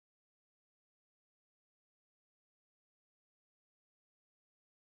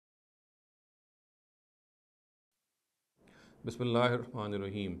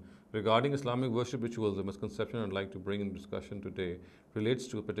Bismillahirrahmanirrahim. Regarding Islamic worship rituals, the misconception I'd like to bring in discussion today relates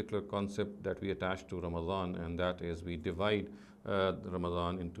to a particular concept that we attach to Ramadan, and that is we divide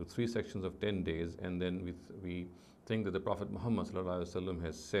Ramadan into three sections of 10 days, and then we think that the Prophet Muhammad ﷺ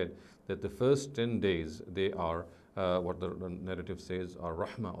has said that the first 10 days they are what the narrative says are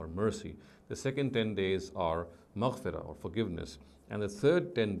rahmah or mercy. The second 10 days are maghfirah or forgiveness, and the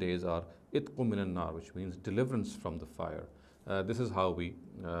third 10 days are itqu minan nar, which means deliverance from the fire. This is how we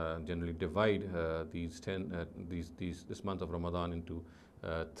generally divide this month of Ramadan into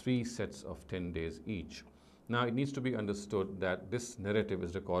three sets of 10 days each. Now, it needs to be understood that this narrative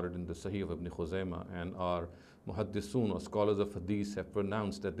is recorded in the Sahih of Ibn Khuzaymah, and our muhaddisun or scholars of hadith have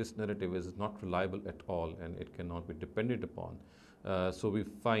pronounced that this narrative is not reliable at all and it cannot be depended upon. So we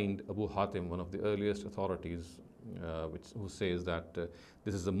find Abu Hatim, one of the earliest authorities, who says that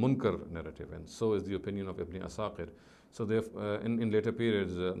this is a munkar narrative, and so is the opinion of Ibn Asakir. So in later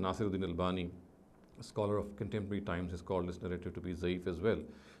periods, Nasiruddin Albani, a scholar of contemporary times, has called this narrative to be zaif as well.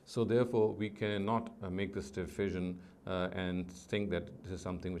 So therefore, we cannot make this division and think that this is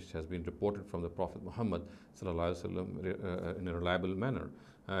something which has been reported from the Prophet Muhammad ﷺ in a reliable manner.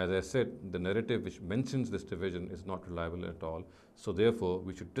 As I said, the narrative which mentions this division is not reliable at all. So therefore,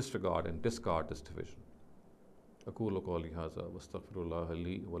 we should disregard and discard this division. أقول قولي هذا واستغفر الله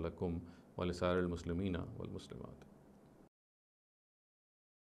لي ولكم ولسائر المسلمين والمسلمات.